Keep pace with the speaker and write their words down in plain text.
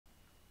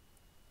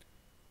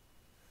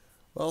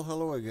Well,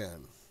 hello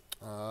again.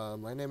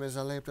 My name is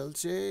Alain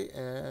Peltier,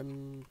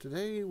 and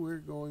today we're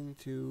going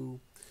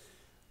to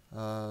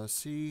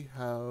see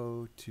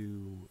how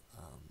to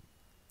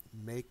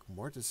make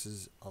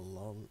mortices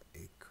along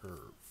a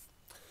curve.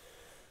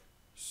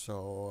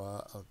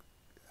 I'll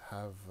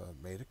have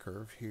made a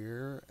curve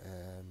here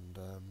and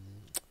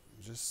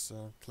just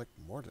click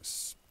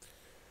mortice.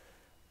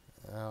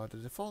 Now, the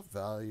default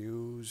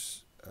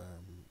values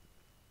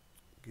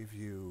give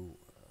you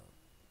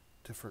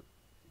different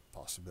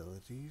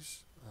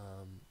possibilities,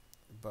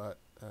 but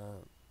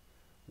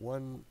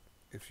one,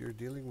 if you're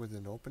dealing with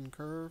an open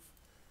curve,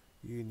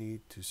 you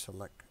need to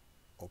select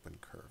open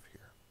curve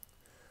here.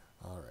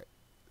 All right,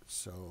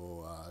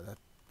 so that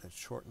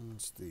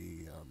shortens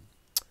the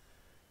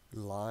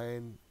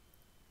line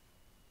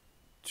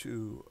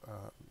to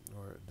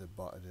or the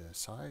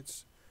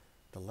sides,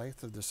 the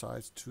length of the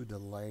sides to the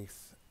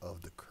length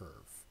of the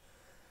curve.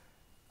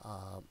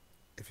 Um,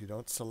 if you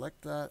don't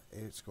select that,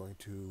 it's going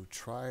to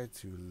try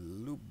to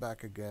loop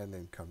back again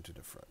and come to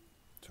the front.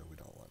 So we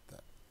don't want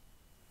that.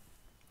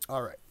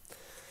 All right.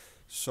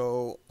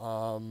 So,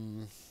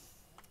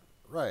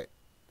 right.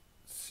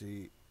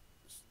 See,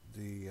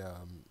 the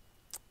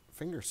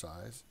finger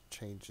size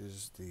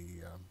changes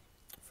the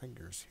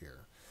fingers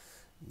here.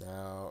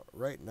 Now,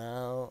 right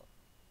now,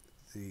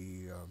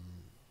 the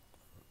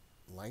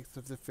length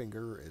of the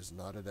finger is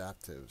not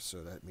adaptive,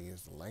 so that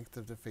means the length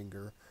of the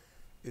finger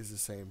is the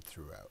same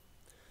throughout.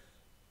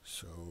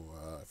 So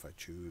if I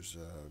choose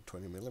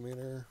 20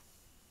 millimeter,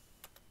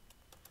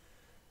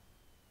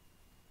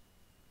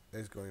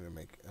 it's going to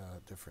make a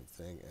different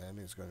thing, and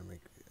it's going to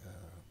make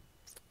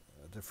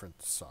a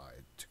different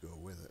side to go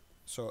with it.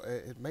 So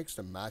it makes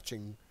the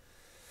matching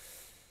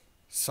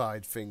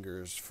side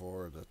fingers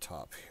for the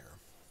top here.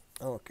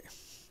 Okay.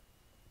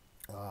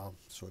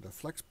 So the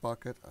flex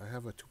bucket, I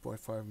have a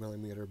 2.5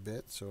 millimeter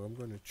bit, so I'm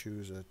going to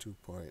choose a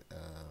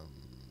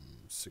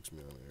 2.6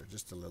 millimeter,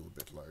 just a little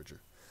bit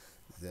larger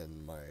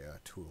than my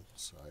tool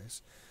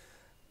size.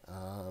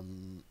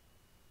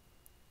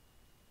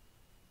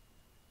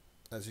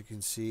 As you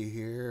can see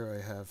here,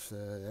 I have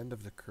the end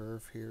of the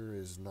curve here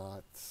is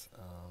not,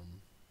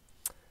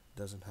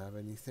 doesn't have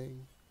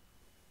anything.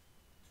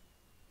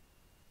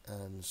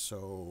 And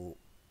so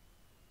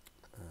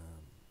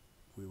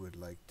we would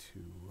like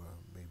to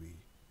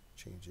maybe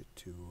change it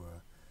to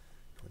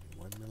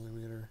 21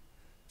 millimeter,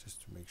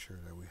 just to make sure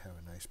that we have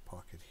a nice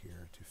pocket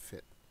here to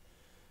fit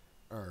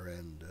our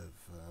end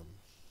of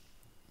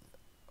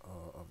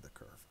the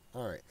curve.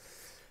 All right.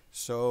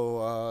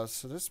 So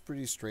that's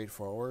pretty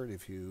straightforward.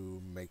 If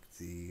you make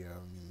the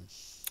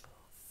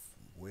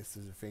width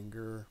of the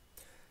finger,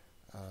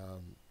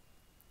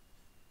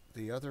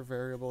 the other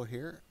variable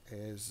here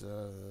is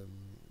the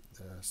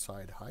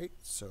side height.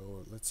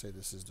 So let's say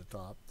this is the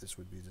top. This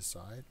would be the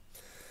side.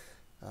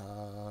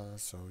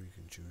 So you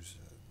can choose,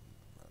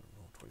 I don't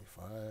know,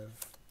 25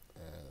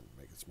 and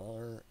make it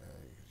smaller.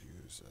 And you could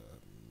use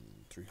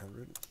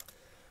 300.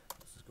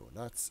 Let's just go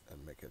nuts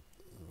and make it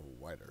a little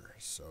wider.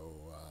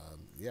 So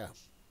yeah,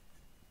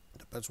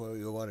 depends what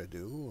you want to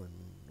do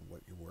and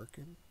what you work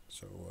in.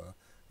 So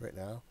right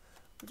now,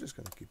 we're just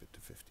going to keep it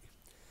to 50.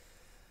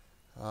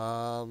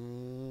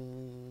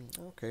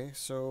 Okay,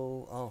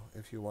 so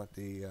if you want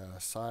the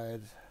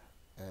side,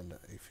 and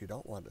if you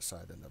don't want the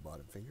side and the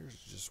bottom fingers,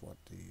 you just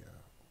want the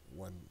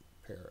one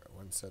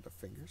set of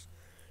fingers,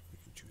 you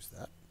can choose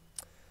that.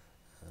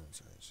 And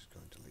so I'm just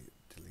going to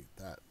delete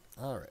that.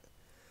 All right.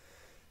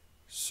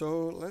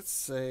 So let's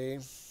say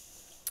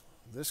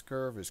this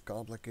curve is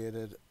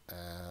complicated,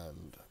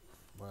 and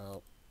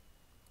well,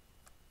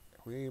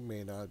 we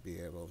may not be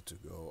able to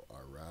go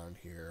around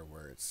here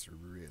where it's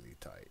really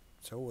tight.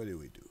 So what do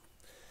we do?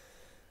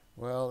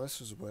 Well,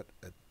 this is what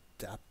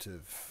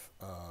adaptive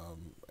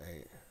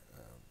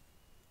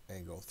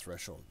angle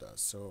threshold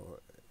does.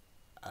 So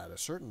at a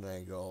certain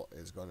angle,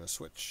 it's going to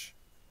switch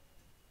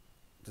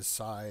the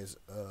size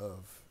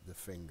of the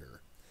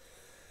finger,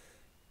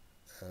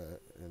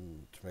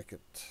 and to make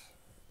it,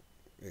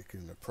 it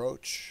can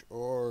approach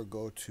or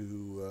go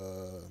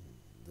to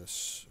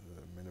this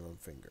minimum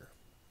finger.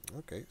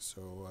 Okay,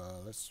 so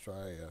let's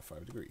try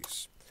 5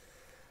 degrees.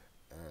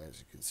 As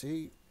you can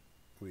see,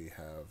 we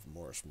have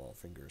more small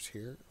fingers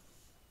here,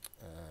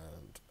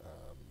 and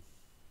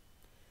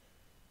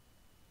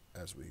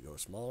as we go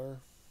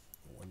smaller,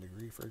 1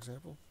 degree for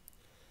example,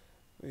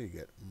 we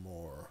get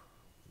more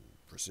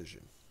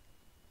precision.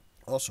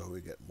 Also, we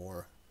get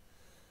more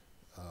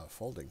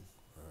folding,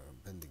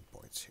 bending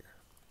points here.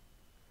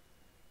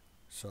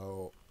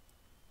 So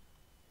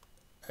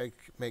it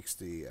makes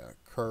the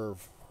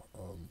curve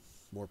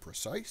more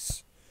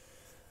precise,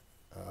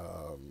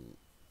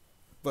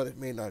 but it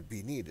may not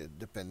be needed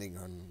depending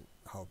on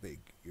how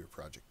big your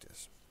project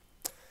is.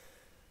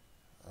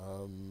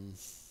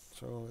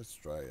 So let's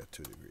try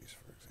 2 degrees,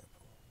 for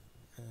example.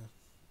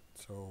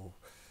 So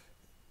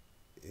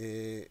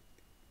it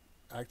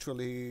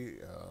actually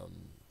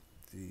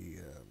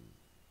the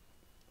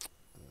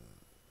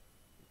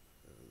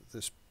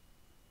this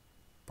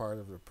part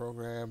of the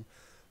program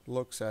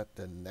looks at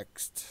the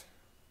next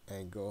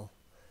angle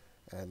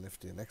And if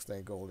the next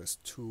angle is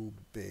too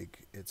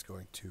big, it's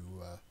going to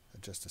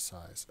adjust the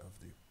size of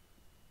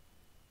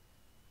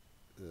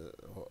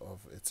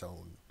its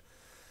own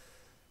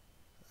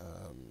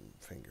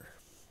finger.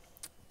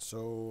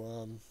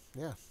 So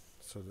yeah,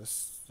 so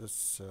this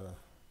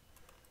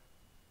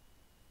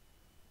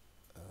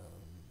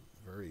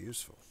very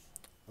useful.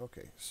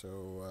 Okay,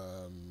 so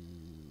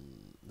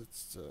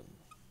let's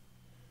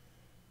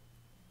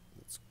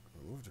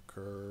remove the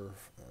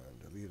curve and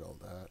delete all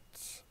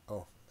that.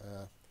 Oh,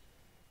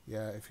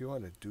 yeah, if you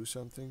want to do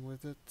something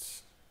with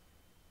it,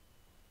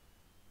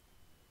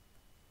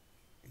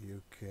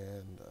 you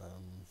can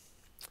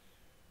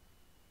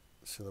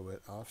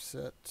silhouette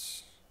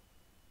offset,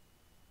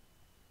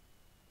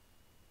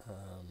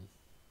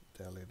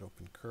 dilate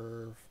open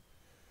curve,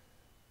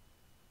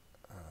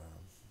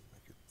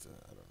 make it,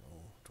 I don't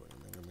know, 20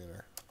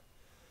 millimeter,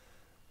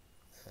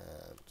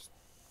 and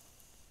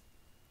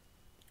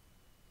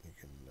you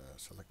can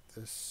select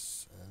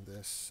this and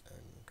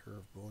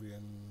curve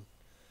boolean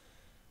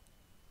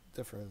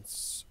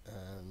difference,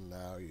 and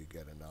now you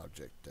get an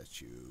object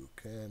that you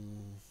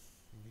can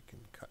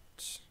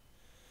cut.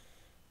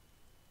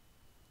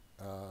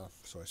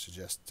 So I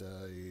suggest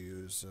you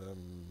use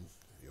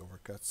the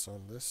overcuts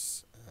on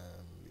this,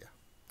 and yeah.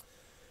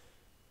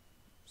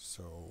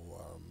 So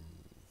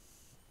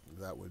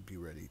that would be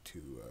ready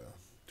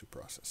to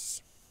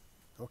process.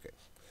 Okay.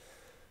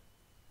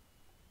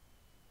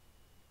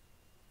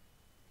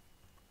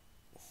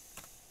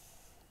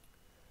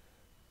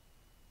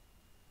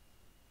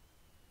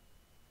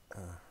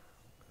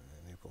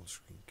 Enable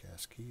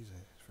screencast keys. I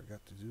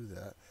forgot to do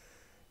that.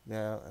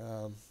 Now,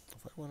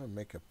 if I want to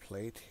make a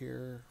plate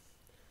here,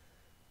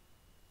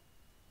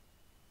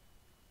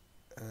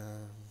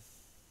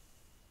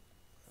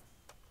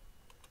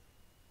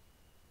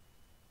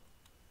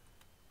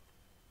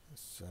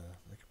 let's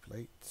make a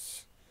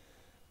plate.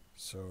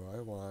 So I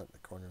want the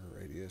corner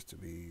radius to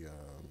be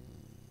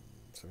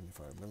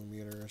 75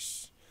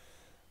 millimeters,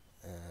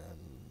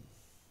 and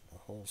the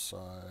whole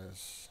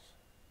size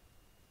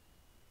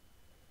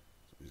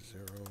to be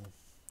 0.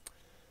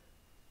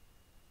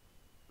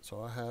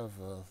 So I have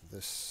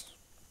this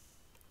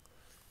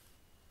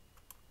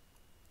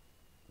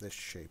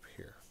shape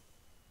here.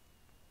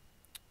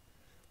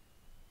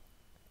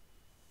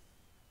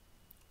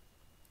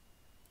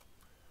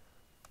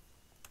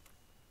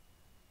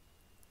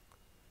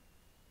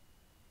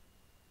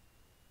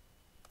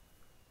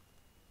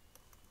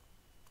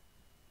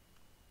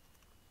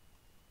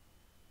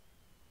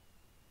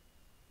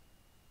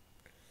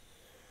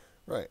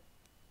 Right.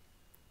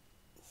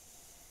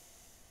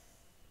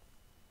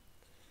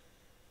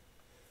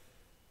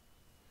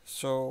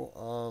 So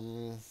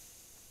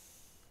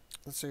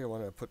let's say I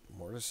want to put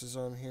mortices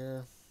on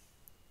here,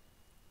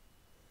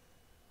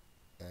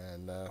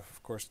 and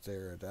of course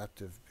they're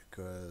adaptive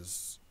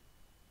because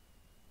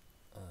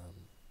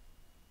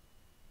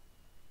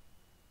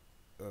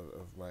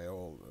of my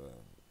old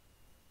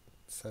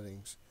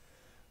settings.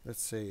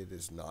 Let's say it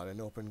is not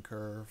an open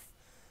curve,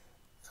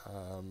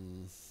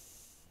 and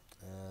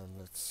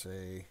let's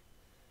say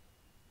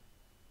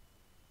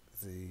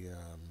the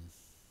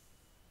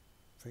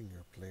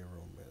finger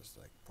playroom is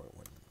like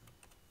 0.1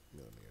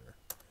 millimeter.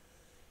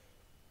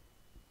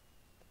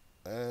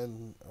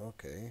 And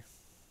okay,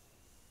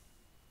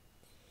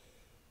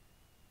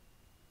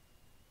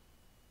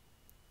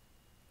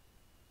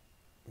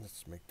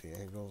 let's make the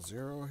angle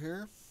 0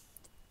 here.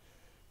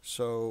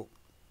 So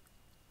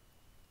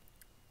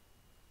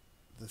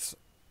this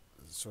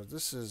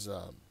is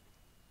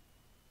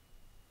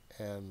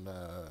an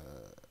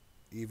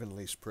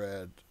evenly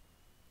spread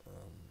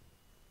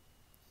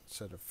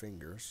set of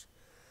fingers,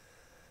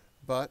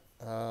 but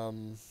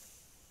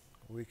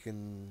we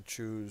can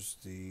choose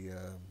the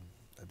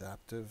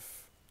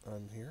adaptive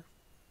on here.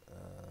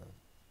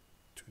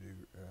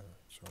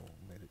 So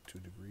made it 2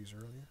 degrees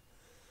earlier.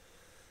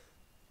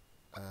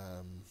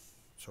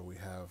 So we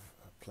have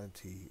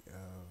plenty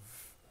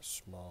of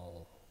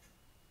small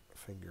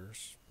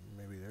fingers.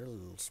 Maybe they're a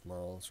little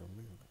small, so I'm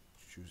going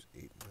to choose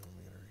 8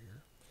 millimeter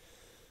here.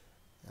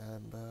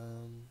 And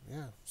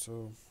yeah,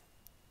 so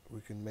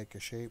we can make a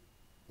shape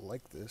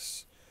like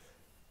this.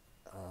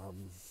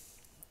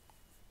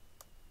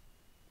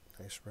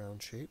 Nice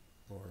round shape,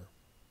 or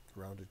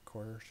rounded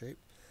corner shape.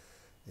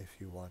 If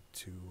you want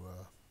to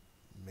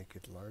make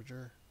it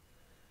larger,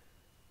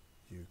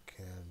 you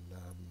can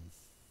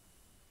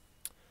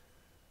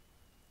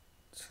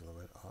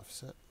silhouette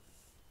offset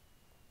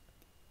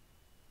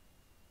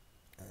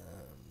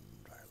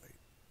and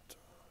dilate.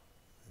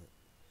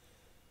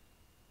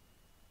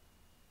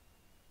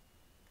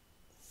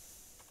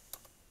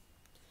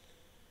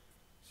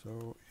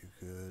 So you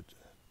could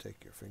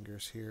take your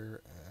fingers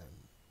here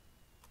and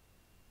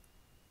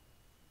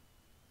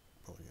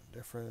boolean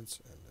difference,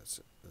 and this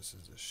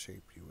is the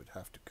shape you would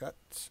have to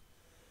cut.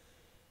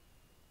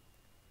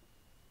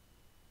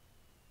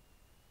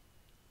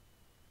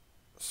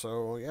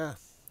 So yeah,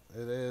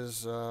 it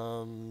is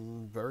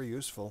very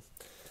useful.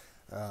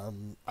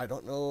 I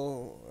don't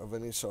know of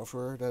any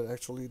software that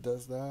actually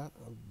does that,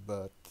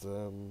 but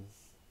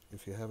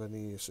if you have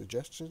any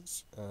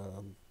suggestions,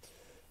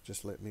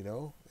 just let me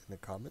know in the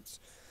comments.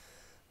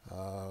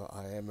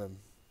 I am an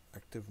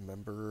active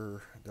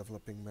member,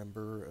 developing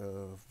member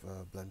of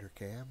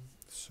Blendercam,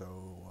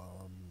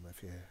 so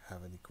if you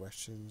have any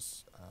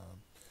questions,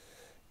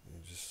 you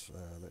just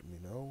let me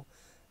know.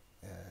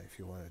 If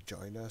you want to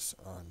join us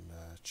on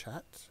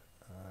chat,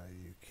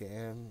 you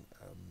can.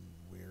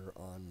 We're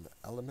on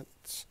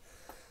Elements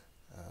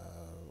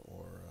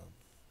or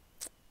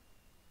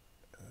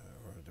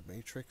the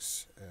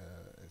Matrix.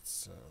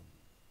 It's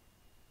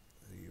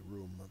the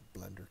room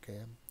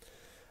Blendercam.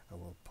 I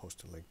will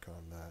post a link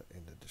on that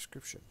in the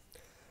description.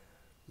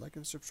 Like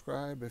and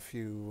subscribe if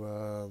you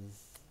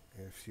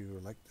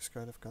like this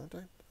kind of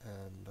content,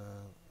 and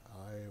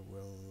I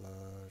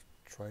will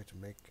try to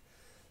make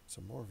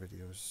some more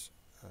videos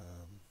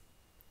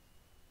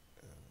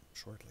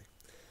shortly.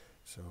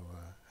 So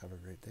have a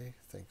great day.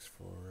 Thanks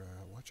for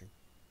watching.